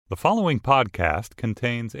The following podcast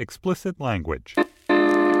contains explicit language.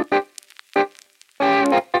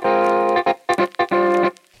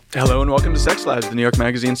 Hello and welcome to Sex Lives, the New York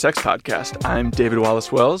Magazine sex podcast. I'm David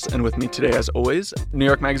Wallace-Wells, and with me today, as always, New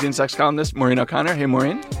York Magazine sex columnist Maureen O′Connor. Hey,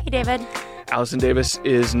 Maureen. Hey, David. Allison Davis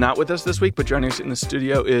is not with us this week, but joining us in the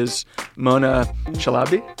studio is Mona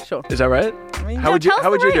Chalabi. Sure. Is that right? I mean, how would you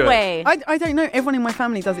do it? I don't know. Everyone in my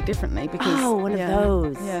family does it differently because one of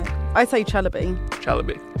those. Yeah, I say Chalabi.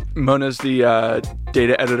 Chalabi. Mona's the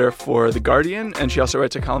data editor for The Guardian, and she also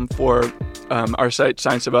writes a column for our site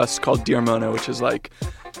Science of Us called Dear Mona, which is like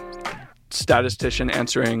statistician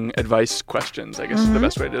answering advice questions, I guess is the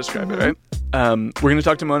best way to describe it, right? We're going to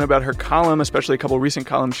talk to Mona about her column, especially a couple recent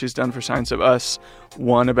columns she's done for Science of Us.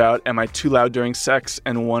 One about, am I too loud during sex?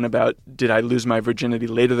 And one about, did I lose my virginity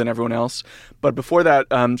later than everyone else? But before that,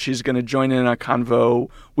 she's going to join in a convo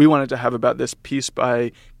we wanted to have about this piece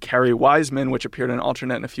by Carrie Wiseman, which appeared in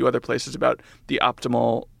Alternate and a few other places, about the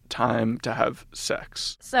optimal time to have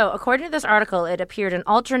sex. So according to this article, it appeared in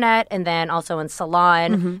Alternate and then also in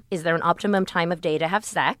Salon. Is there an optimum time of day to have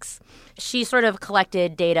sex? She sort of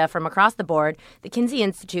collected data from across the board. The Kinsey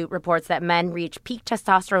Institute reports that men reach peak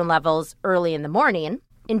testosterone levels early in the morning.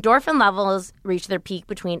 Endorphin levels reach their peak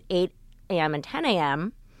between 8 a.m. and 10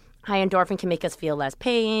 a.m. High endorphin can make us feel less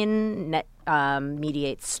pain,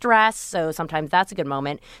 mediates stress, so sometimes that's a good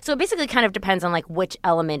moment. So it basically kind of depends on like which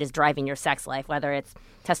element is driving your sex life, whether it's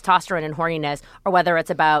testosterone and horniness or whether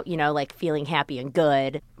it's about, like feeling happy and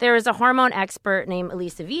good. There is a hormone expert named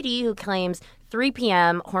Elisa Vitti who claims 3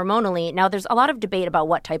 p.m. hormonally. Now, there's a lot of debate about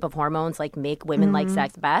what type of hormones like make women like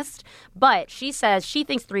sex best, but she says she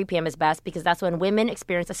thinks 3 p.m. is best because that's when women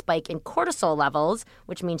experience a spike in cortisol levels,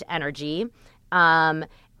 which means energy.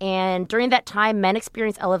 And during that time, men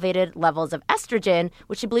experience elevated levels of estrogen,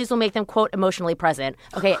 which she believes will make them, quote, emotionally present.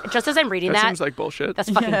 Okay, just as I'm reading that. That seems like bullshit. That's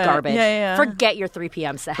fucking garbage. Yeah. Forget your 3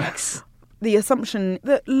 p.m. sex. The assumption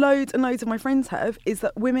that loads and loads of my friends have is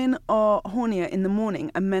that women are hornier in the morning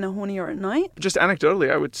and men are hornier at night. Just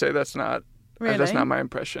anecdotally, I would say that's not Really? That's not my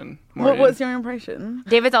impression. Maureen. What's your impression?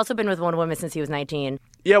 David's also been with one woman since he was 19.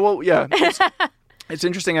 Yeah, well, yeah. It's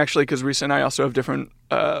interesting, actually, because Risa and I also have different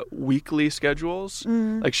weekly schedules.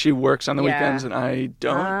 Like, she works on the weekends and I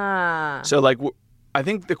don't. So, like, I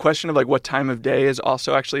think the question of, like, what time of day is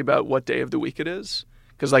also actually about what day of the week it is.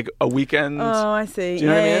 Because, like, a weekend... Oh, I see. Do you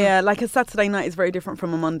know what I mean? Yeah. Like, a Saturday night is very different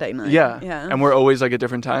from a Monday night. Yeah. And we're always, like, at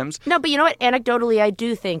different times. No, but you know what? Anecdotally, I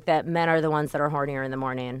do think that men are the ones that are hornier in the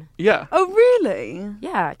morning. Yeah. Oh, really?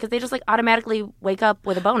 Yeah, because they just, like, automatically wake up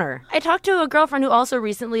with a boner. I talked to a girlfriend who also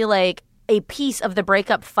recently, like... a piece of the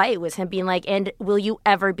breakup fight was him being like, and will you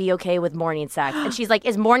ever be okay with morning sex? And she's like,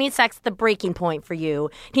 is morning sex the breaking point for you?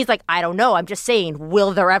 And he's like, I don't know. I'm just saying,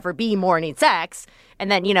 will there ever be morning sex? And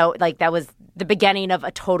then, like that was the beginning of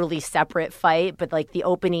a totally separate fight, but like the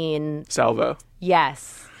opening. Salvo.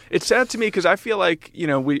 Yes. It's sad to me because I feel like,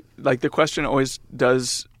 we like the question always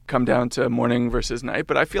does come down to morning versus night,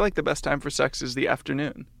 but I feel like the best time for sex is the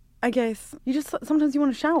afternoon. I guess. Sometimes you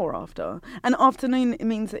want to shower after. And afternoon, it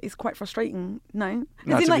means that it's quite frustrating, no?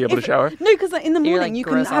 Not to be able to shower? No, because in the morning like, you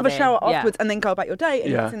can have a shower afterwards and then go about your day.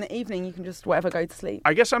 And Yeah. if it's in the evening, you can just whatever go to sleep.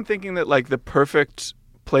 I guess I'm thinking that, like, the perfect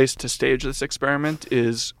place to stage this experiment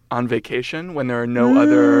is on vacation when there are no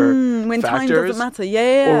other when factors. time doesn't matter,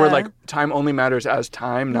 yeah. Or where, like, time only matters as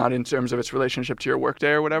time, not in terms of its relationship to your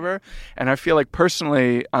workday or whatever. And I feel like,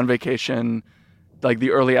 personally, on vacation, like,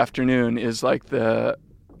 the early afternoon is, like, the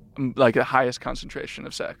highest concentration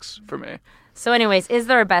of sex for me. So anyways, is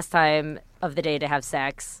there a best time of the day to have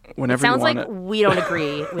sex? Whenever it sounds you want like it. we don't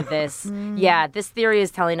agree with this. Yeah, this theory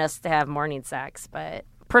is telling us to have morning sex, but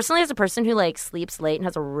personally, as a person who like sleeps late and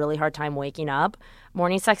has a really hard time waking up,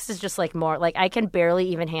 morning sex is just like more like I can barely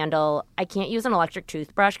even handle. I can't use an electric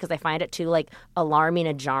toothbrush because I find it too like alarming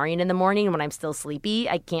and jarring in the morning when I'm still sleepy.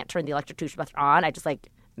 I can't turn the electric toothbrush on. I just like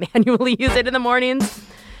manually use it in the mornings.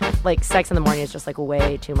 Like, sex in the morning is just, like,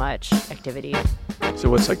 way too much activity. So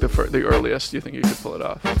what's, like, the earliest you think you could pull it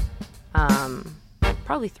off?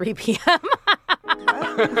 Probably 3 p.m.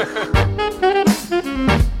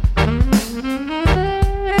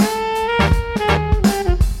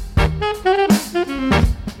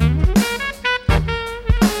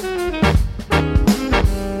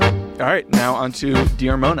 All right, now on to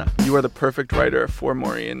Dear Mona. You are the perfect writer for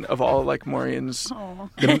Maureen of all, like, Maureen's...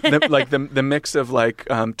 the mix of, like,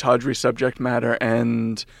 tawdry subject matter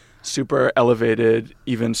and super elevated,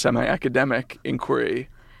 even semi-academic inquiry,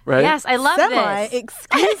 right? Yes, I love this.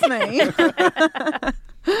 Excuse me.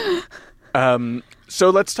 So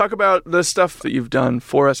let's talk about the stuff that you've done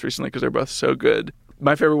for us recently because they're both so good.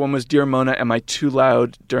 My favorite one was Dear Mona, Am I Too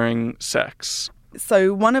Loud During Sex?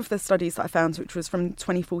 So one of the studies that I found, which was from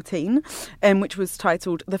 2014, which was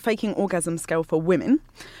titled The Faking Orgasm Scale for Women,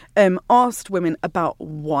 asked women about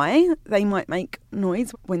why they might make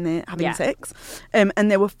noise when they're having sex.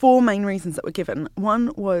 And there were 4 main reasons that were given.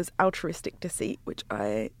 One was altruistic deceit, which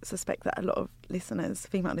I suspect that a lot of listeners,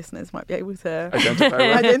 female listeners, might be able to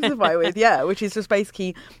identify with, which is just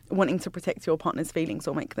basically wanting to protect your partner's feelings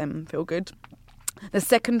or make them feel good. The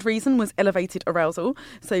second reason was elevated arousal.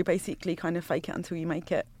 So basically kind of fake it until you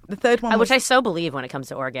make it. The third one was... Which I so believe when it comes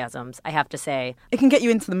to orgasms, I have to say. It can get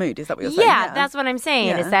you into the mood, is that what you're saying? Yeah, that's what I'm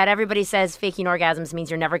saying, is that everybody says faking orgasms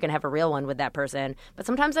means you're never going to have a real one with that person. But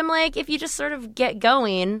sometimes I'm like, if you just sort of get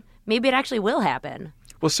going, maybe it actually will happen.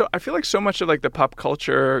 Well, so I feel like so much of like the pop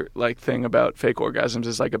culture like thing about fake orgasms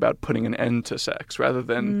is like about putting an end to sex rather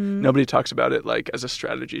than nobody talks about it like as a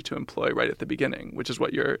strategy to employ right at the beginning, which is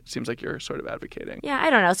what seems like you're sort of advocating. Yeah,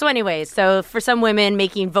 I don't know. So anyways, so for some women,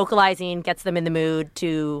 vocalizing gets them in the mood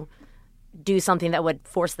to do something that would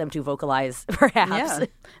force them to vocalize, perhaps. Yeah.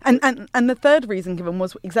 And the third reason given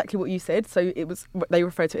was exactly what you said. So it was, they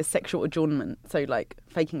refer to it as sexual adjournment. So like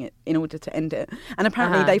faking it in order to end it. And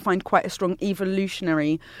apparently they find quite a strong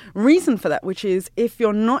evolutionary reason for that, which is if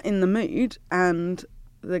you're not in the mood and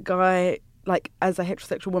the guy, like as a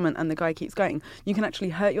heterosexual woman and the guy keeps going, you can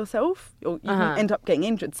actually hurt yourself or you can end up getting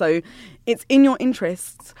injured. So it's in your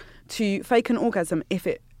interests to fake an orgasm if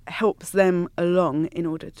it helps them along in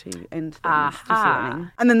order to end things. Do you see what I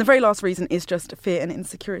mean? And then the very last reason is just fear and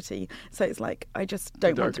insecurity. So it's like, I just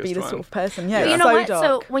don't want to be this sort of person. Yeah, you know what? Dark.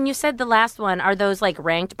 So when you said the last one, are those like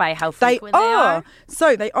ranked by how frequent they are?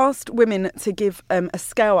 So they asked women to give a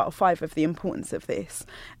scale out of 5 of the importance of this,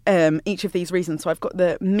 each of these reasons. So I've got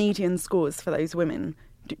the median scores for those women.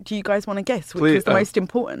 Do you guys want to guess which is the most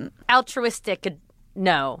important? Altruistic.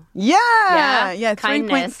 No. Yeah.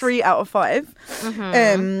 3.3 out of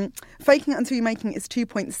 5. Faking it until you're making it is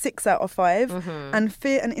 2.6 out of 5. And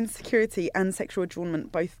fear and insecurity and sexual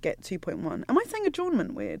adjournment both get 2.1. Am I saying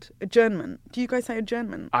adjournment weird? Adjournment. Do you guys say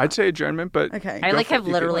adjournment? I'd say adjournment, but... Okay. I have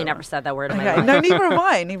literally never said that word in my life. No, neither have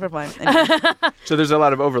I. Anyway. So there's a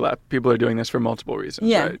lot of overlap. People are doing this for multiple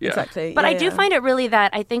reasons, right? Yeah, exactly. But I do find it really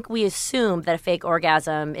that I think we assume that a fake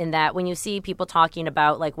orgasm, in that when you see people talking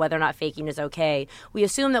about like whether or not faking is okay, we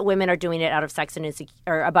assume that women are doing it out of sex and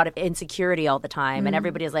or about insecurity all the time. And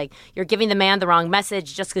everybody's like, you're giving the man the wrong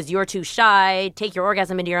message just because you're too shy. Take your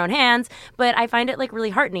orgasm into your own hands. But I find it like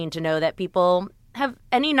really heartening to know that people have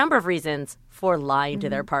any number of reasons for lying to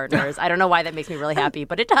their partners. I don't know why that makes me really happy,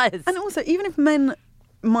 but it does. And also, even if men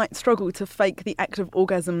might struggle to fake the act of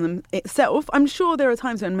orgasm itself, I'm sure there are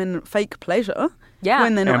times when men fake pleasure. Yeah.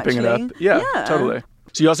 When they're not amping actually... it up. Yeah, totally.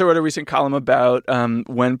 So you also wrote a recent column about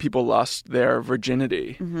when people lost their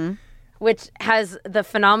virginity. Which has the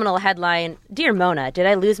phenomenal headline, Dear Mona, did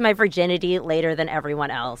I lose my virginity later than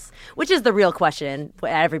everyone else? Which is the real question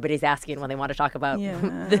everybody's asking when they want to talk about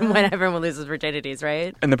when everyone loses virginities,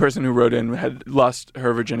 right? And the person who wrote in had lost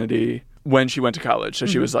her virginity when she went to college. So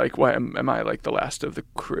she was like, why am I like the last of the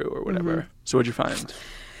crew or whatever? So what'd you find?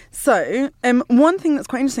 So, one thing that's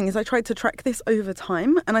quite interesting is I tried to track this over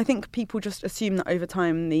time, and I think people just assume that over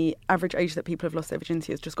time the average age that people have lost their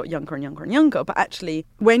virginity has just got younger and younger and younger. But actually,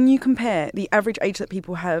 when you compare the average age that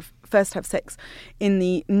people first have sex in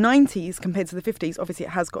the 90s compared to the 50s, obviously it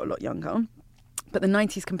has got a lot younger. But the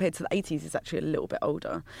 90s compared to the 80s is actually a little bit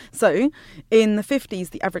older. So in the 50s,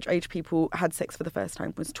 the average age people had sex for the first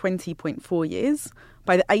time was 20.4 years.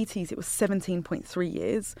 By the 80s, it was 17.3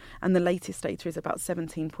 years. And the latest data is about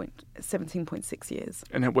 17.6 years.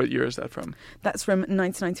 And what year is that from? That's from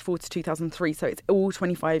 1994 to 2003. So it's all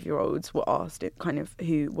 25-year-olds were asked, kind of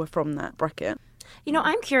who were from that bracket. You know,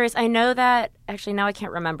 I'm curious. I know that, actually, now I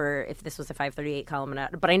can't remember if this was a 538 column or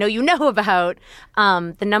not, but I know you know about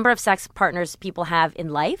the number of sex partners people have in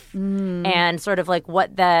life and sort of like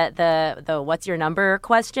what the what's your number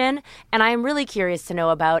question. And I'm really curious to know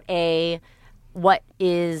about what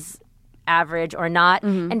is average or not,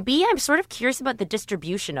 and B, I'm sort of curious about the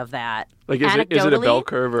distribution of that. Like, is it a bell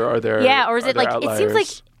curve, or are there or is it like outliers? It seems like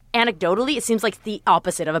anecdotally, it seems like the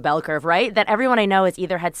opposite of a bell curve, right? That everyone I know has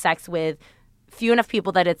either had sex with few enough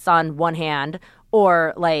people that it's on one hand,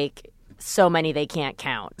 or like so many they can't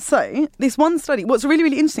count. So this one study, what's really,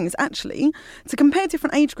 really interesting is actually to compare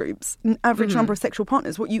different age groups, average number of sexual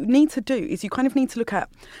partners. What you need to do is you kind of need to look at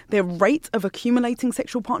their rate of accumulating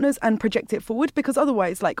sexual partners and project it forward, because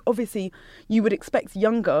otherwise, like, obviously you would expect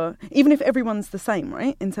younger, even if everyone's the same,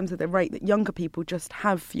 right, in terms of their rate, that younger people just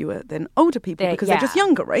have fewer than older people because they're just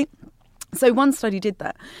younger, right? So one study did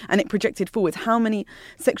that, and it projected forward how many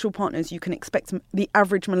sexual partners you can expect the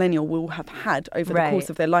average millennial will have had over the course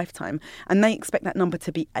of their lifetime. And they expect that number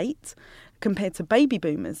to be 8. compared to baby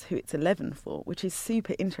boomers, who it's 11 for, which is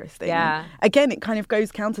super interesting. Yeah. Again, it kind of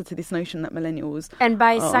goes counter to this notion that millennials... And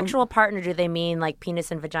by sexual partner, do they mean like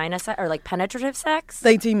penis and vagina sex or like penetrative sex?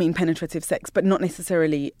 They do mean penetrative sex, but not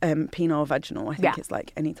necessarily penile vaginal. I think it's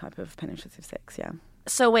like any type of penetrative sex, yeah.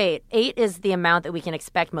 So wait, 8 is the amount that we can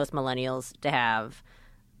expect most millennials to have.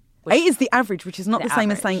 8 is the average, which is not the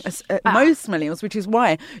same as saying most millennials, which is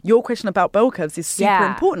why your question about bell curves is super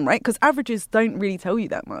important, right? Because averages don't really tell you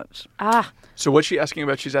that much. So what's she asking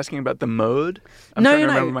about? She's asking about the mode? I'm no, trying to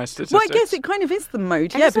remember my statistics. Well, I guess it kind of is the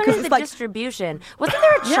mode, Because it's the like distribution. Wasn't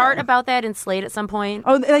there a chart about that in Slate at some point?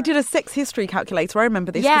 Oh, they did a sex history calculator. I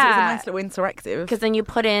remember this because it was a nice little interactive. Because then you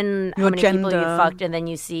put in your how many gender. people you fucked, and then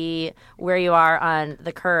you see where you are on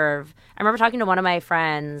the curve. I remember talking to one of my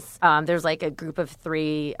friends. There's like a group of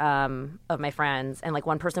 3 of my friends, and like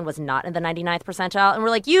one person was not in the 99th percentile, and we're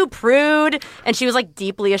like, "You prude!" And she was like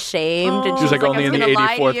deeply ashamed. And She was like only in the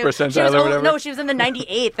 84th percentile or whatever. No, she was in the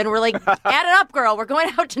 98th, and we're like, "Add it up, girl. We're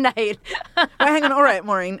going out tonight." Wait, hang on. All right,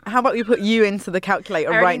 Maureen. How about we put you into the calculator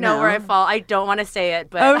right now? I already know where I fall. I don't want to say it,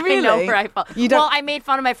 but really? I know where I fall. You don't... Well, I made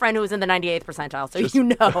fun of my friend who was in the 98th percentile, so you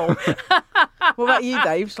know. What about you,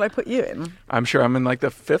 Dave? Shall I put you in? I'm sure I'm in like the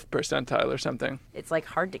 5th percentile or something. It's like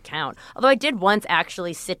hard to count. Although I did once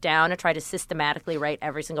actually sit down and try to systematically write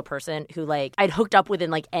every single person who like I'd hooked up with in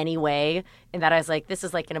like any way, and that I was like, this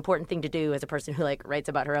is like an important thing to do as a person who like writes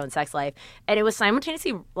about her own sex life. And it was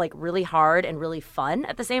simultaneously like really hard and really fun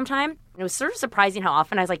at the same time. And it was sort of surprising how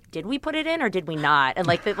often I was like, did we put it in or did we not? And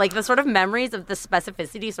like the sort of memories of the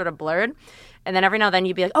specificity sort of blurred. And then every now and then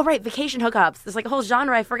you'd be like, oh right, vacation hookups. There's like a whole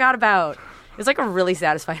genre I forgot about. It was like a really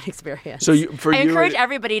satisfying experience. So I encourage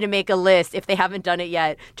everybody to make a list if they haven't done it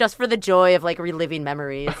yet, just for the joy of like reliving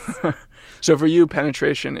memories. So for you,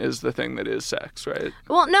 penetration is the thing that is sex, right?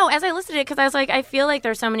 Well, no, as I listed it, because I was like, I feel like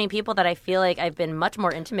there's so many people that I feel like I've been much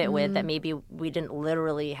more intimate with that maybe we didn't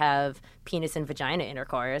literally have penis and vagina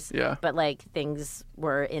intercourse. Yeah. But like things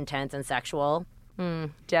were intense and sexual.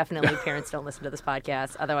 Definitely parents don't listen to this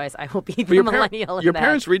podcast. Otherwise, I will be the millennial in Your that.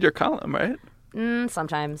 parents read your column, right?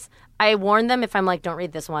 Sometimes. I warn them if I'm like, don't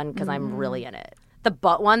read this one because I'm really in it. The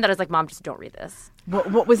butt one that I was like, Mom, just don't read this.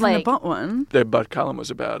 What was in the butt one? The butt column was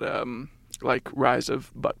about like rise of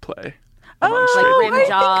butt play. Like rim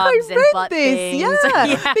jobs and butt things.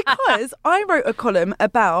 Yeah, because I wrote a column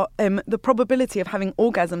about the probability of having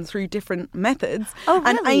orgasm through different methods. Oh,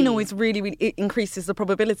 really? And anal is really, it increases the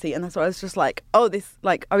probability. And that's why I was just like, I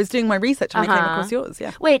was doing my research and I came across yours,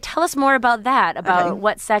 yeah. Wait, tell us more about that, about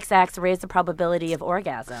what sex acts raise the probability of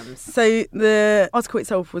orgasms. So the article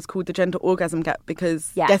itself was called The Gender Orgasm Gap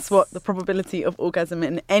because guess what? The probability of orgasm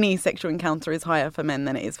in any sexual encounter is higher for men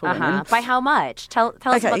than it is for women. By how much? Tell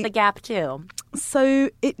us about the gap too. So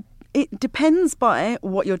it depends by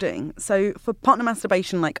what you're doing. So for partner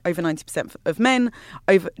masturbation, like over 90% of men,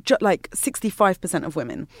 over like 65% of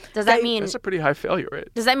women. Does that mean that's a pretty high failure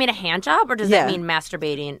rate? Does that mean a hand job or does that mean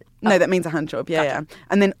masturbating? No, that means a hand job. Yeah.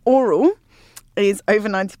 And then oral is over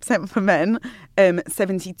 90% for men,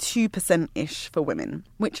 72%-ish for women,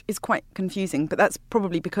 which is quite confusing. But that's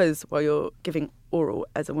probably because while you're giving oral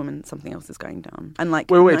as a woman, something else is going down. And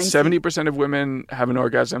like wait, 70% of women have an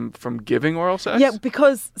orgasm from giving oral sex? Yeah,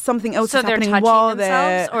 because something else is happening while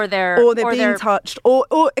they're being touched. Or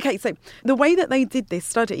okay, so the way that they did this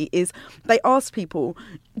study is they asked people,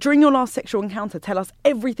 during your last sexual encounter, tell us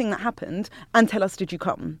everything that happened and tell us, did you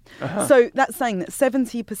come? So that's saying that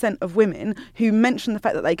 70% of women who mentioned the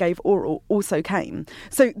fact that they gave oral also came.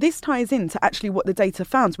 So this ties into actually what the data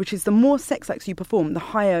found, which is the more sex acts you perform, the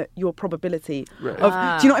higher your probability of, do you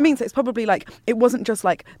know what I mean? So it's probably like, it wasn't just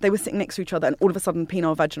like they were sitting next to each other and all of a sudden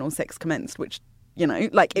penile vaginal sex commenced, which, you know,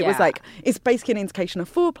 like it was like, it's basically an indication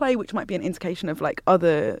of foreplay, which might be an indication of like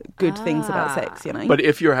other good things about sex, you know? But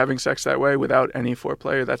if you're having sex that way without any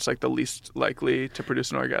foreplay, that's like the least likely to produce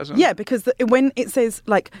an orgasm? Yeah, because when it says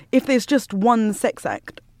like, if there's just one sex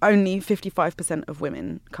act, only 55% of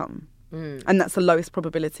women come. And that's the lowest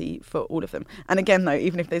probability for all of them. And again, though,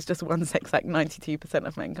 even if there's just one sex act, 92%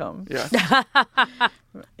 of men come. Yeah.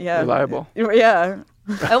 Yeah. Reliable. Yeah.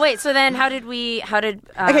 Oh, wait. So then okay,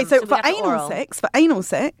 so for anal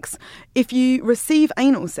sex, if you receive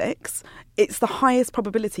anal sex, it's the highest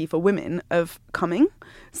probability for women of coming.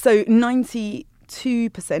 So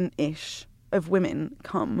 92%-ish of women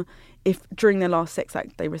come if during their last sex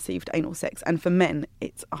act they received anal sex. And for men,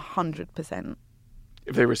 it's 100%.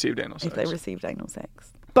 If they received anal sex.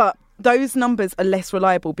 But those numbers are less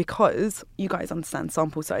reliable because you guys understand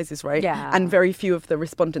sample sizes, right? Yeah. And very few of the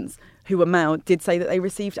respondents who were male did say that they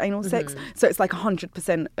received anal sex. So it's like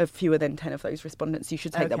 100% of fewer than 10 of those respondents. You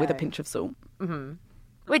should take that with a pinch of salt.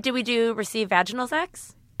 Wait, did we do receive vaginal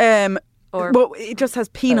sex? Or Well, it just has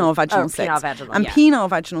penile vaginal sex. penile vaginal, and yeah. penile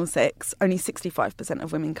vaginal sex, only 65%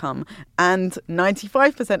 of women come and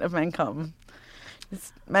 95% of men come.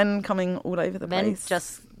 It's men coming all over the men place.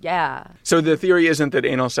 just, yeah. So the theory isn't that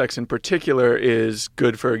anal sex in particular is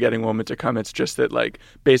good for getting women to come. It's just that, like,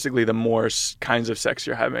 basically the more kinds of sex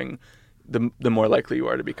you're having, the more likely you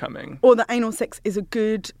are to be coming. Or that anal sex is a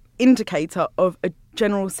good indicator of a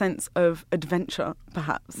general sense of adventure,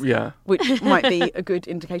 perhaps. Yeah. Which might be a good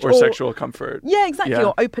indication. Or sexual comfort. Yeah, exactly. Yeah.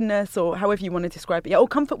 Or openness, or however you want to describe it. Yeah, or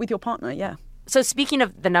comfort with your partner, yeah. So speaking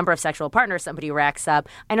of the number of sexual partners somebody racks up,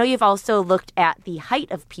 I know you've also looked at the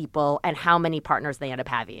height of people and how many partners they end up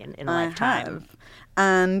having in a lifetime.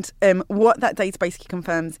 Have. And what that data basically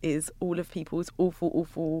confirms is all of people's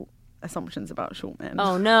awful assumptions about short men.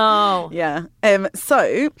 Oh, no. Yeah. But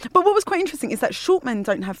what was quite interesting is that short men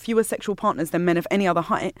don't have fewer sexual partners than men of any other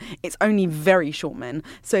height. It's only very short men.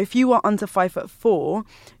 So if you are under 5'4",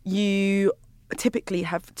 you typically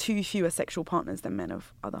have 2 fewer sexual partners than men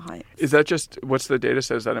of other heights. Is that just, what's the data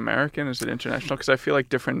say? Is that American? Is it international? Because I feel like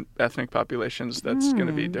different ethnic populations, that's going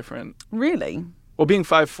to be different. Really? Well, being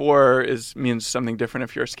 5'4" means something different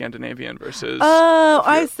if you're Scandinavian versus... Oh,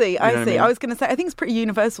 I see. I mean? I was going to say, I think it's pretty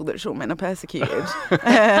universal that short men are persecuted.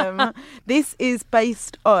 This is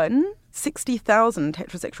based on 60,000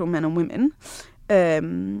 heterosexual men and women.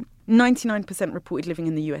 99% reported living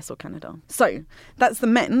in the US or Canada. So that's the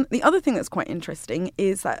men. The other thing that's quite interesting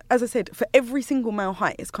is that, as I said, for every single male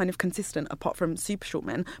height is kind of consistent apart from super short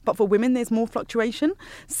men. But for women, there's more fluctuation.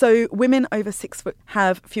 So women over 6 foot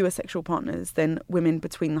have fewer sexual partners than women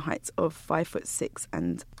between the heights of 5'6"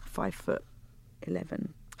 and 5'11".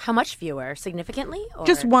 How much fewer? Significantly? Or?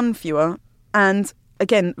 Just one fewer. And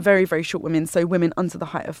again, very, very short women. So women under the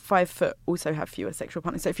height of 5 foot also have fewer sexual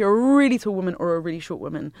partners. So if you're a really tall woman or a really short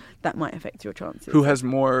woman, that might affect your chances. Who has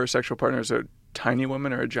more sexual partners, a tiny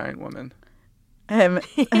woman or a giant woman?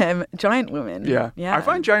 Giant women. Yeah. Yeah. I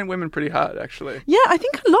find giant women pretty hot, actually. Yeah, I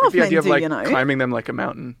think a lot of The men idea of, do, like, you know. climbing them like a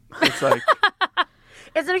mountain. It's like...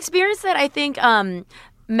 It's an experience that I think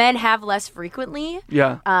men have less frequently.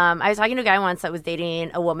 Yeah. I was talking to a guy once that was dating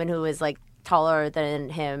a woman who was like taller than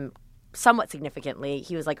him somewhat significantly.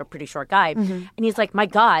 He was like a pretty short guy. Mm-hmm. And he's like, my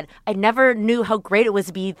God, I never knew how great it was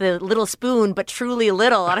to be the little spoon, but truly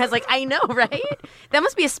little. And I was like, I know, right? That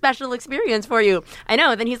must be a special experience for you. I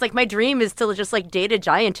know. And then he's like, my dream is to just like date a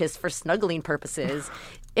giantess for snuggling purposes.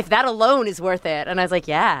 If that alone is worth it. And I was like,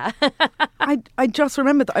 yeah. I just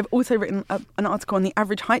remembered that I've also written an article on the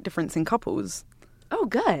average height difference in couples. Oh,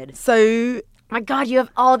 good. So... My God, you have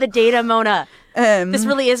all the data, Mona. This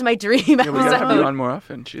really is my dream Yeah, we gotta have you episode. on more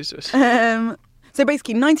often. Jesus. So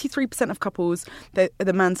basically, 93% of couples,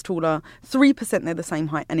 the man's taller, 3% they're the same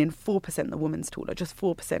height, and in 4% the woman's taller. Just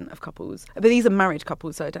 4% of couples. But these are married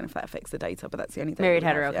couples, so I don't know if that affects the data, but that's the only data. Married we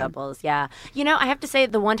have, hetero yeah. couples, yeah. You know, I have to say,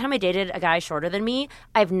 the one time I dated a guy shorter than me,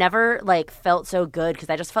 I've never, like, felt so good because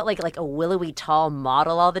I just felt like a willowy tall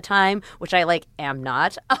model all the time, which I, like, am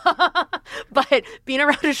not. But being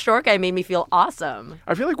around a short guy made me feel awesome.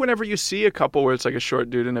 I feel like whenever you see a couple where it's like a short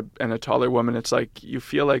dude and a taller woman, it's like you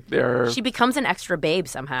feel like they're... She becomes an extra babe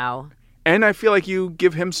somehow. And I feel like you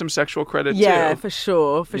give him some sexual credit Yeah, too. for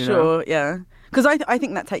sure, You know? yeah. Because I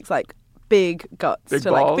think that takes like big guts Big to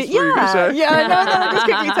balls, like. were you gonna say? Yeah, no, just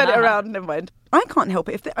quickly turn it around. Never mind. I can't help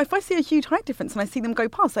it if I see a huge height difference and I see them go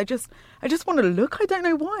past. I just want to look. I don't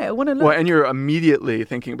know why. I want to look. Well, and you're immediately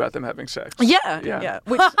thinking about them having sex. Yeah.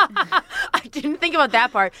 Which I didn't think about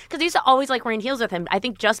that part because I used to always like wearing heels with him. I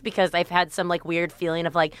think just because I've had some like weird feeling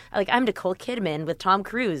of like I'm Nicole Kidman with Tom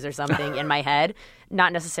Cruise or something in my head.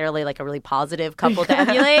 Not necessarily like a really positive couple to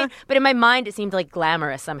emulate, but in my mind it seemed like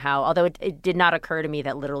glamorous somehow. Although it did not occur to me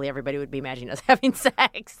that literally everybody would be imagining us having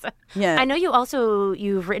sex. Yeah. I know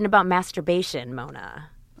you've written about masturbation, Mona.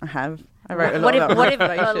 I have. I wrote a What lot if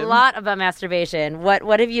about a masturbation. lot about masturbation?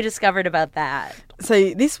 What have you discovered about that?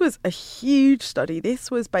 So this was a huge study. This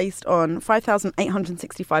was based on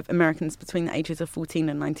 5,865 Americans between the ages of 14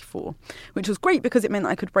 and 94, which was great because it meant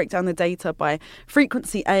I could break down the data by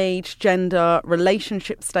frequency, age, gender,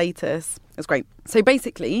 relationship status. It was great. So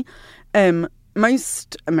basically,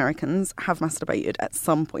 most Americans have masturbated at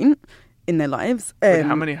some point in their lives. Wait,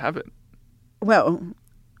 how many haven't? Well,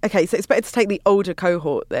 okay, so it's better to take the older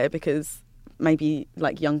cohort there because maybe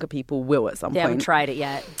like younger people will at some They haven't point. tried it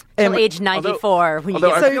yet. Till age 94. when you Although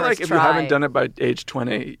get I the feel like first if try. you haven't done it by age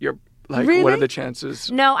 20, you're like, Really? what are the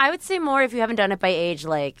chances? No, I would say more if you haven't done it by age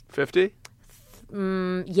 50?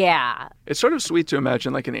 yeah. It's sort of sweet to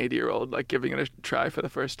imagine like an 80-year-old like giving it a try for the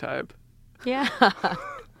first time. Yeah.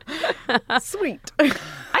 Sweet. I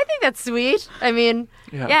think think that's sweet. I mean,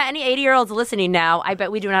 yeah, any 80-year-olds listening now, I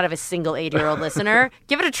bet we do not have a single 80-year-old listener.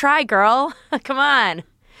 Give it a try, girl. Come on.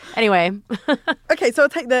 Anyway. Okay, so I'll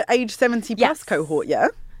take the age 70 plus cohort, yeah?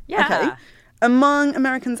 Yeah. Okay. Among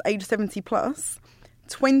Americans age 70 plus,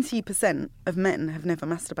 20% of men have never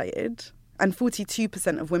masturbated. And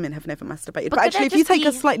 42% of women have never masturbated. But actually, if you take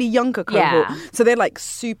a slightly younger cohort, so they're like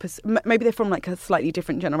maybe they're from like a slightly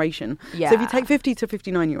different generation. Yeah. So if you take 50 to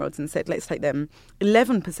 59-year-olds and said, let's take them,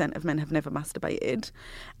 11% of men have never masturbated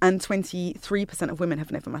and 23% of women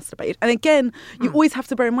have never masturbated. And again, you always have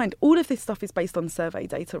to bear in mind, all of this stuff is based on survey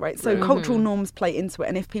data, right? So cultural norms play into it.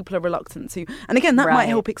 And if people are reluctant to, and again, that might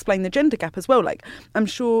help explain the gender gap as well. Like, I'm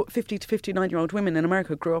sure 50 to 59-year-old women in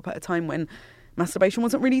America grew up at a time when masturbation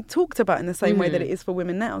wasn't really talked about in the same way that it is for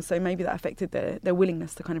women now. So maybe that affected their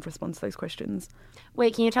willingness to kind of respond to those questions.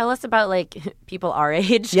 Wait, can you tell us about, like, people our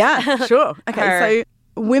age? Yeah, sure. Okay,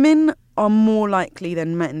 so women are more likely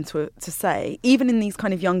than men to say, even in these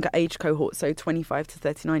kind of younger age cohorts, so 25 to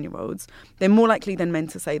 39-year-olds, they're more likely than men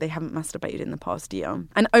to say they haven't masturbated in the past year.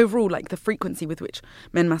 And overall, like, the frequency with which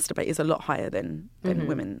men masturbate is a lot higher than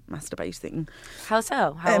women masturbating. How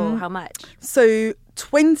so? How much? So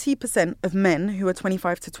 20% of men who are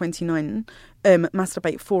 25 to 29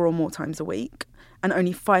 masturbate 4 or more times a week. And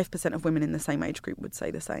only 5% of women in the same age group would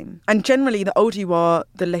say the same. And generally, the older you are,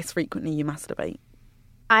 the less frequently you masturbate.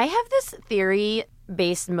 I have this theory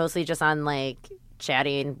based mostly just on, like,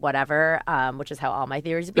 chatting, whatever, which is how all my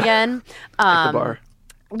theories begin. Like the bar.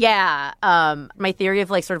 Yeah. My theory of,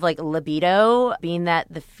 like, sort of like libido being that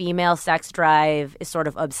the female sex drive is sort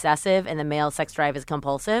of obsessive and the male sex drive is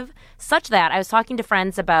compulsive, such that I was talking to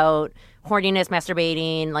friends about horniness,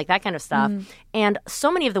 masturbating, like that kind of stuff. And so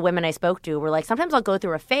many of the women I spoke to were like, sometimes I'll go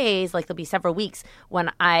through a phase, like there'll be several weeks when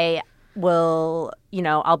I will,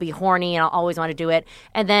 I'll be horny and I'll always want to do it.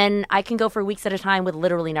 And then I can go for weeks at a time with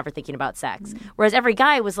literally never thinking about sex. Whereas every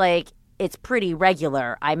guy was like, it's pretty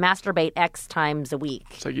regular. I masturbate X times a week.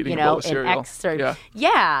 It's like eating a bowl of cereal.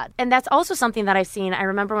 Yeah. And that's also something that I've seen. I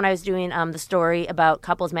remember when I was doing the story about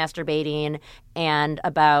couples masturbating and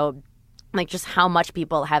about like just how much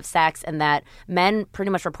people have sex, and that men pretty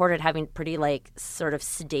much reported having pretty like sort of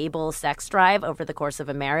stable sex drive over the course of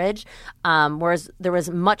a marriage, whereas there was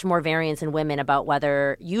much more variance in women about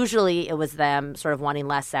whether usually it was them sort of wanting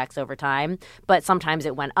less sex over time, but sometimes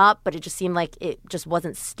it went up, but it just seemed like it just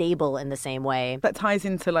wasn't stable in the same way. That ties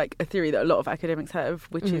into like a theory that a lot of academics have,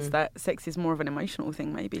 which is that sex is more of an emotional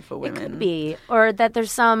thing maybe for women. It could be, or that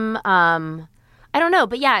there's some I don't know,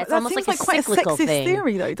 but yeah, it's almost like a quite cyclical a sexist thing.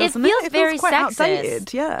 theory, though, doesn't it? Feels it very feels quite sexist.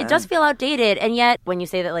 Outdated, yeah. It does feel outdated, and yet when you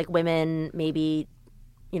say that like women maybe,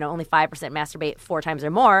 only 5% masturbate 4 times or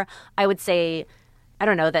more, I would say, I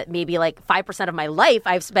don't know, that maybe like 5% of my life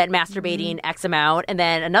I've spent masturbating X amount, and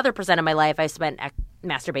then another % of my life I've spent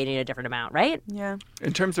masturbating a different amount, right? Yeah.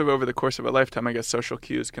 In terms of over the course of a lifetime, I guess social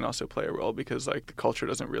cues can also play a role, because like the culture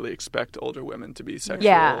doesn't really expect older women to be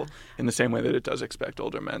sexual in the same way that it does expect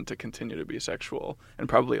older men to continue to be sexual. And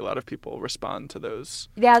probably a lot of people respond to those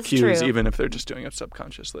cues, true. even if they're just doing it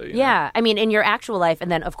subconsciously. Yeah. I mean, in your actual life,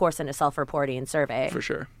 and then of course in a self-reporting survey. For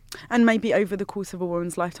sure. And maybe over the course of a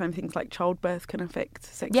woman's lifetime, things like childbirth can affect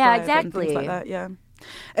sex drive. Yeah, exactly. And things like that, yeah.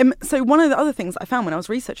 So one of the other things I found when I was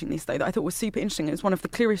researching this, though, that I thought was super interesting, is one of the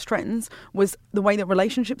clearest trends was the way that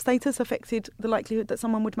relationship status affected the likelihood that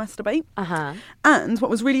someone would masturbate. And what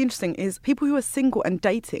was really interesting is people who are single and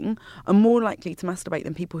dating are more likely to masturbate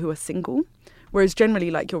than people who are single. Whereas generally,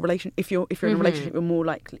 like if you're in a relationship,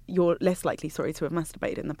 you're less likely, to have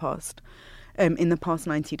masturbated in the past. In the past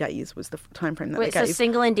 90 days was the time frame that they gave. So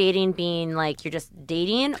single and dating being like you're just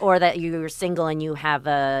dating, or that you're single and you have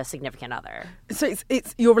a significant other? So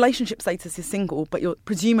it's your relationship status is single, but you're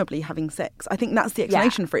presumably having sex. I think that's the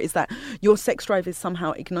explanation for it, is that your sex drive is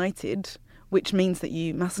somehow ignited, which means that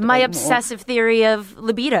you masturbate My obsessive theory of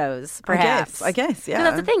libidos, perhaps. I guess, yeah.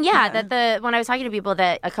 That's the thing, that when I was talking to people,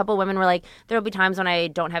 that a couple women were like, there'll be times when I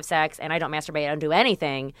don't have sex and I don't masturbate, I don't do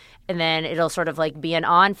anything, and then it'll sort of like be an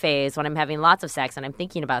on phase when I'm having lots of sex and I'm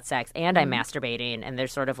thinking about sex and I'm masturbating, and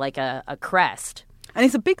there's sort of like a crest. And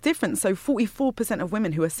it's a big difference. So 44% of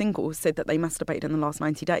women who are single said that they masturbated in the last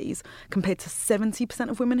 90 days, compared to 70%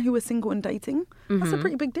 of women who are single and dating. That's a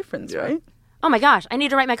pretty big difference, right? Oh my gosh, I need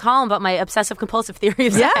to write my column about my obsessive-compulsive theory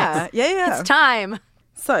of sex. Yeah. It's time.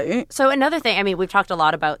 So another thing, I mean, we've talked a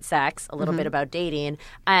lot about sex, a little bit about dating,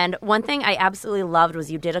 and one thing I absolutely loved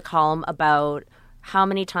was you did a column about how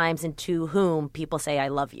many times and to whom people say I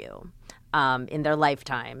love you in their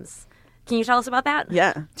lifetimes. Can you tell us about that?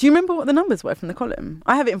 Yeah. Do you remember what the numbers were from the column?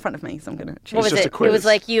 I have it in front of me, so I'm going to choose. What was just it? a quiz. It was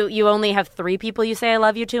like you only have 3 people you say I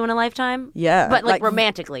love you to in a lifetime? Yeah. But like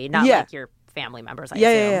romantically, not like you're family members, I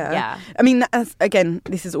assume. Yeah. I mean, again,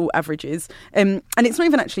 this is all averages. And it's not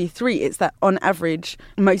even actually 3. It's that on average,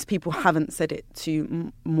 most people haven't said it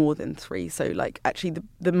to more than 3. So, like, actually,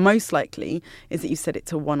 the most likely is that you said it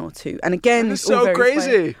to 1 or 2. And again, it's so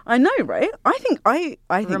crazy. I know, right? I think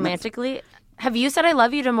romantically, have you said I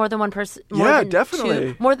love you to more than one person? Yeah,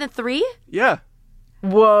 definitely. More than 3? Yeah.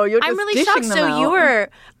 Whoa, you're just I'm really shocked.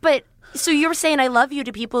 So you were saying I love you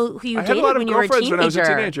to people who you dated when you were a teenager. When I was a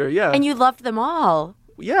teenager, yeah. And you loved them all.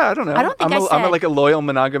 Yeah, I don't know. I don't think I'm like a loyal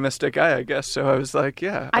monogamistic guy, I guess. So I was like,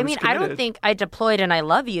 yeah. I mean, I don't think I deployed an I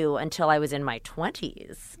love you until I was in my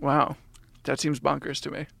 20s. Wow. That seems bonkers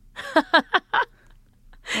to me.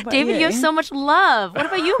 David, you have so much love. What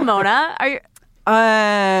about you, Mona? Are you...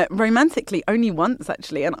 Romantically, only once,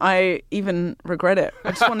 actually, and I even regret it.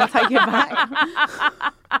 I just want to take it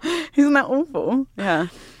back. Isn't that awful? Yeah.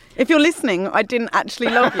 If you're listening, I didn't actually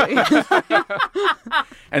love you.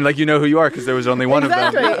 And, like, you know who you are because there was only one of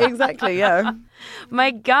them. Exactly, yeah.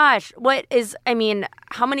 My gosh.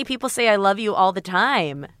 How many people say I love you all the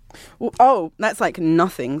time? Oh, that's like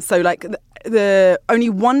nothing. So, like, the only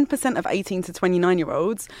 1% of 18 to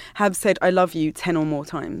 29-year-olds have said I love you 10 or more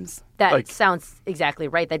times. That sounds exactly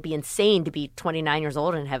right. That'd be insane to be 29 years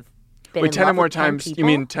old and have been in 10 or love more with 10 times? people? You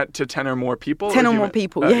mean to 10 or more people? 10 or more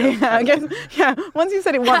people. Yeah. I guess. Yeah. Once you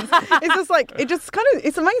said it once, it's just like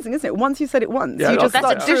it's amazing, isn't it? Once you said it once, you just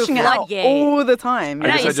start dishing it out all the time.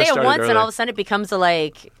 Yeah, you say it once, and all of a sudden it becomes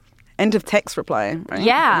a end of text reply. Right?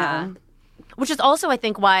 Yeah. Which is also, I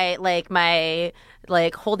think, why my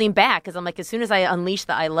holding back, because I'm like, as soon as I unleash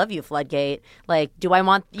the I love you floodgate, do I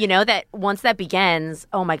want, that once that begins,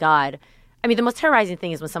 oh my God. I mean, the most terrorizing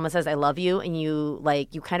thing is when someone says I love you and you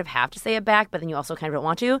kind of have to say it back, but then you also kind of don't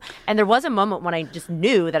want to. And there was a moment when I just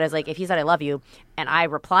knew that I was like, if he said I love you and I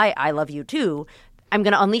reply I love you too, I'm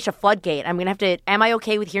going to unleash a floodgate. I'm going to have to, am I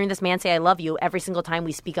okay with hearing this man say I love you every single time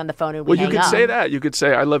we speak on the phone and we hang up? Well, you could say that. You could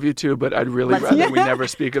say I love you too, but I'd really rather we never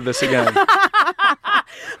speak of this again.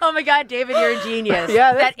 Oh my God, David, you're a genius.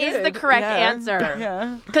 Yeah, that is the correct answer.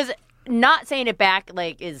 Yeah. Because not saying it back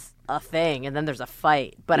is a thing and then there's a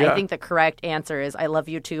fight. But I think the correct answer is I love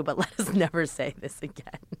you too, but let us never say this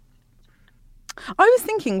again. I was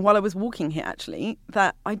thinking while I was walking here, actually,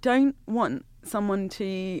 that I don't want someone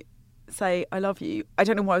to say I love you. I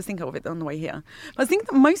don't know why I was thinking of it on the way here. But I think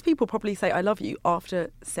that most people probably say I love you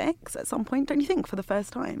after sex at some point, don't you think, for the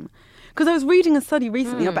first time? Because I was reading a study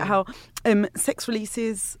recently about how sex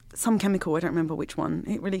releases some chemical, I don't remember which one.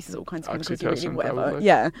 It releases all kinds of chemicals, whatever. Probably.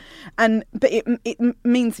 Yeah. But it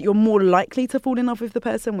means you're more likely to fall in love with the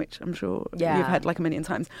person, which I'm sure you've had like a million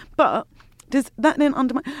times. But does that then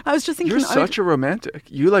undermine? I was just thinking. You're such a romantic.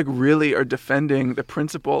 You really are defending the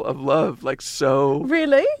principle of love, so.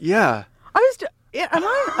 Really? Yeah. Am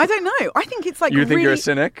I? I don't know. I think it's like. You think you're a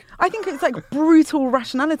cynic? I think it's like brutal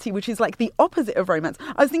rationality, which is like the opposite of romance.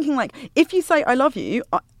 I was thinking if you say I love you,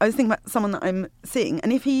 I was thinking about someone that I'm seeing,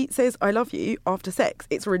 and if he says I love you after sex,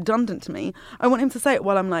 it's redundant to me. I want him to say it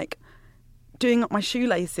while I'm doing up my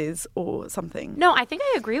shoelaces or something. No, I think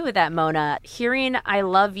I agree with that, Mona. Hearing I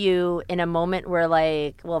love you in a moment where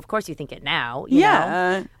well, of course you think it now. You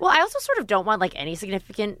know? Well, I also sort of don't want any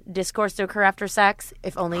significant discourse to occur after sex,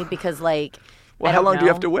 if only because well, how long do you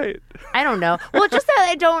have to wait? I don't know. Well, just that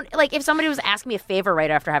I don't if somebody was asking me a favor right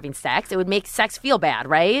after having sex, it would make sex feel bad,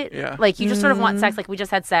 right? Yeah. You just sort of want sex, we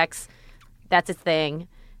just had sex. That's its thing.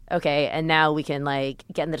 Okay, and now we can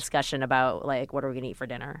get in the discussion about what are we gonna eat for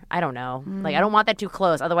dinner? I don't know. I don't want that too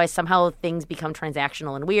close. Otherwise, somehow things become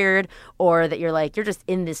transactional and weird, or that you're you're just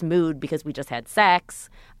in this mood because we just had sex.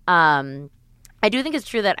 I do think it's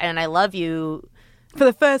true that, and I love you. For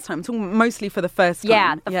the first time, I'm talking mostly for the first time.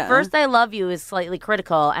 Yeah, the first I love you is slightly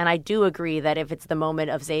critical, and I do agree that if it's the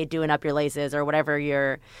moment of, say, doing up your laces or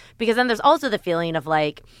whatever because then there's also the feeling of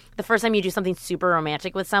the first time you do something super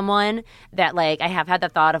romantic with someone that I have had the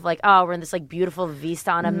thought of oh, we're in this beautiful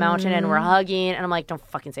vista on a mountain and we're hugging, and I'm don't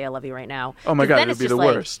fucking say I love you right now. Oh my God, it would be the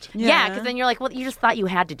worst. Yeah, because then you're well, you just thought you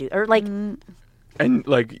had to do, or And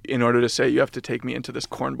in order to say you have to take me into this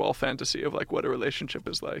cornball fantasy of what a relationship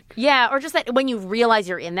is like. Yeah, or just that when you realize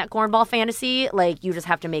you're in that cornball fantasy, you just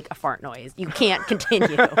have to make a fart noise. You can't continue.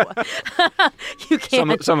 You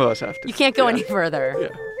can't. Some of us have to. You can't go any further. Yeah.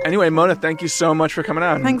 Anyway, Mona, thank you so much for coming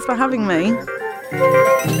on. Thanks for having me.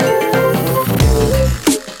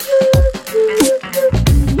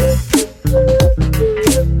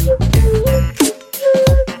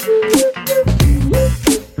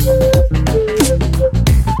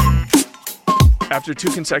 After 2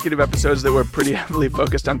 consecutive episodes that were pretty heavily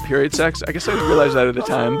focused on period sex, I guess I didn't realize that at the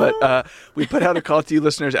time, but we put out a call to you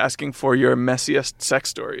listeners asking for your messiest sex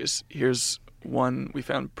stories. Here's one we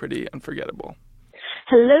found pretty unforgettable.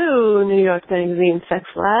 Hello, New York Magazine Sex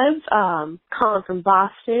Lives. Calling from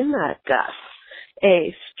Boston. I've got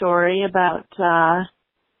a story about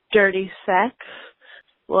dirty sex.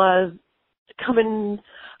 Was coming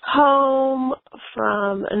home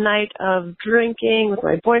from a night of drinking with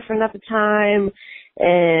my boyfriend at the time,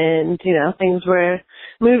 and, you know, things were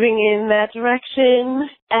moving in that direction,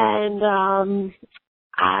 and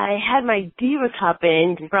I had my Diva cup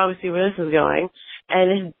in. You can probably see where this is going,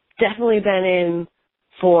 and it had definitely been in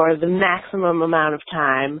for the maximum amount of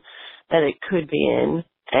time that it could be in,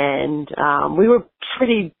 and we were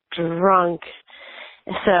pretty drunk.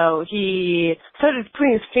 So he started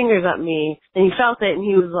putting his fingers up me, and he felt it, and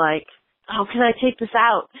he was like, "Oh, can I take this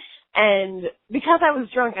out?" And because I was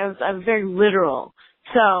drunk, I was very literal.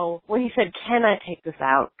 So when he said, "Can I take this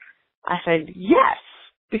out?" I said, "Yes,"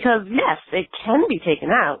 because yes, it can be taken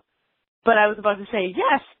out. But I was about to say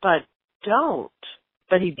yes, but don't.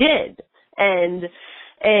 But he did, and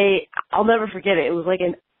I'll never forget it. It was like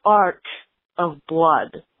an arc of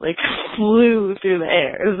blood, like, flew through the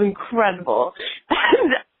air. It was incredible.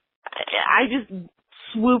 And I just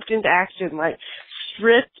swooped into action, like,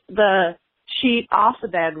 stripped the sheet off the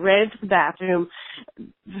bed, ran to the bathroom,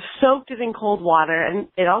 soaked it in cold water, and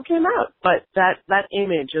it all came out. But that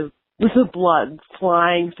image of the blood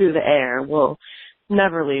flying through the air will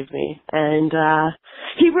never leave me. And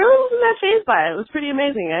he really wasn't that fazed by it. It was pretty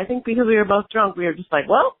amazing. I think because we were both drunk, we were just like,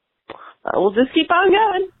 well, we'll just keep on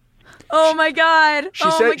going. Oh my God!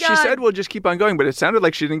 She said we'll just keep on going, but it sounded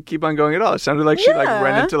like she didn't keep on going at all. It sounded like she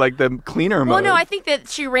ran into the cleaner mode. Well, no, I think that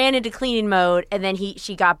she ran into cleaning mode, and then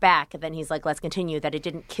she got back, and then he's like, "Let's continue." That it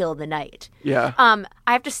didn't kill the night. Yeah.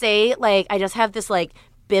 I have to say, I just have this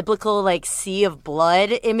biblical sea of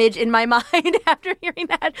blood image in my mind after hearing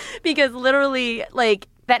that, because literally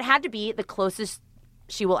that had to be the closest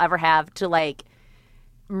she will ever have to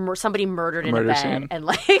somebody murdered in a bed scene. And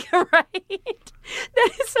right. That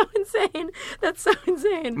is so insane. That's so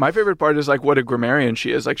insane. My favorite part is what a grammarian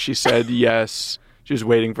she is. She said yes. She was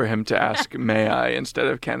waiting for him to ask may I instead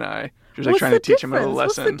of can I. She was trying to teach him a little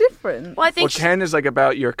lesson. What's the difference? Well, I think can is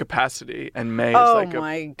about your capacity, and may is permission.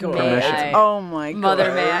 Oh my God.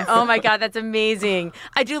 Mother may I. Oh my God, that's amazing.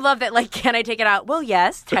 I do love that, can I take it out? Well,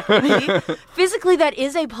 yes, technically. Physically, that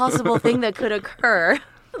is a possible thing that could occur.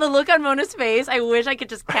 The look on Mona's face, I wish I could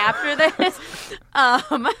just capture this.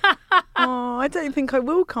 Oh, I don't think I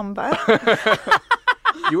will come back.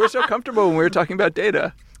 You were so comfortable when we were talking about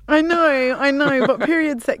data. I know, but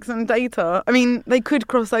period sex and data, I mean, they could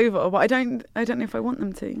cross over, but I don't know if I want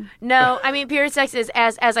them to. No, I mean, period sex is,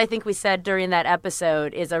 as I think we said during that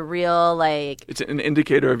episode, is a real, It's an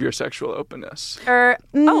indicator of your sexual openness. But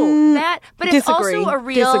it's also a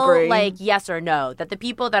real, yes or no. That the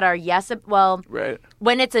people that are yes, right.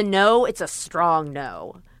 When it's a no, it's a strong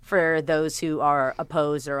no for those who are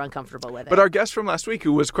opposed or uncomfortable with it. But our guest from last week,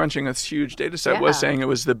 who was crunching a huge data set, was saying it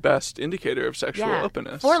was the best indicator of sexual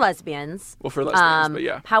openness. For lesbians. Well, for lesbians, but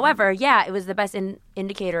yeah. However, it was the best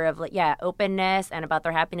indicator of, openness and about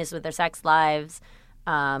their happiness with their sex lives.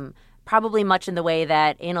 Probably much in the way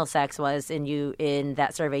that anal sex was in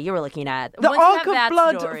that survey you were looking at. The arc of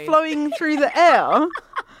blood flowing through the air.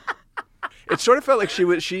 It sort of felt like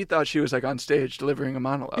she thought she was on stage delivering a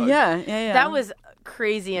monologue. Yeah. That was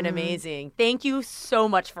crazy and amazing. Thank you so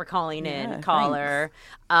much for calling in, caller.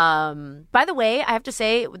 By the way, I have to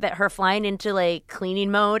say that her flying into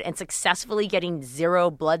cleaning mode and successfully getting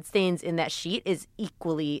 0 bloodstains in that sheet is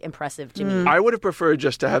equally impressive to me. I would have preferred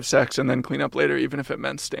just to have sex and then clean up later, even if it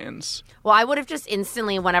meant stains. Well, I would have just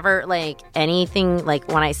instantly, whenever anything,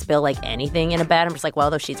 when I spill anything in a bed, I'm just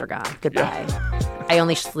well, those sheets are gone. Goodbye. Yeah. I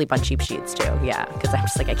only sleep on cheap sheets too. Yeah, because I'm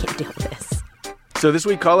just I can't deal with this. So this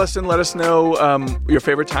week, call us and let us know your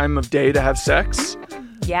favorite time of day to have sex.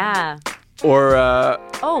 Yeah. Or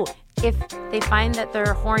if they find that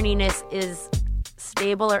their horniness is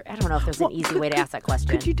stable, or I don't know if there's an easy way to ask that question.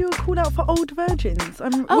 Could you do a call out for old virgins?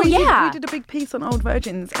 We did a big piece on old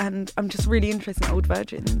virgins, and I'm just really interested in old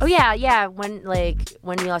virgins. Oh yeah. When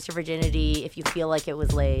you lost your virginity, if you feel like it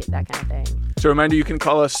was late, that kind of thing. So a reminder, you can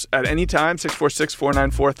call us at any time,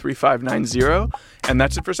 646-494-3590. And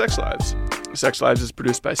that's it for Sex Lives. Sex Lives is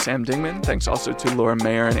produced by Sam Dingman. Thanks also to Laura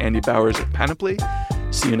Mayer and Andy Bowers at Panoply.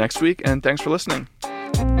 See you next week, and thanks for listening.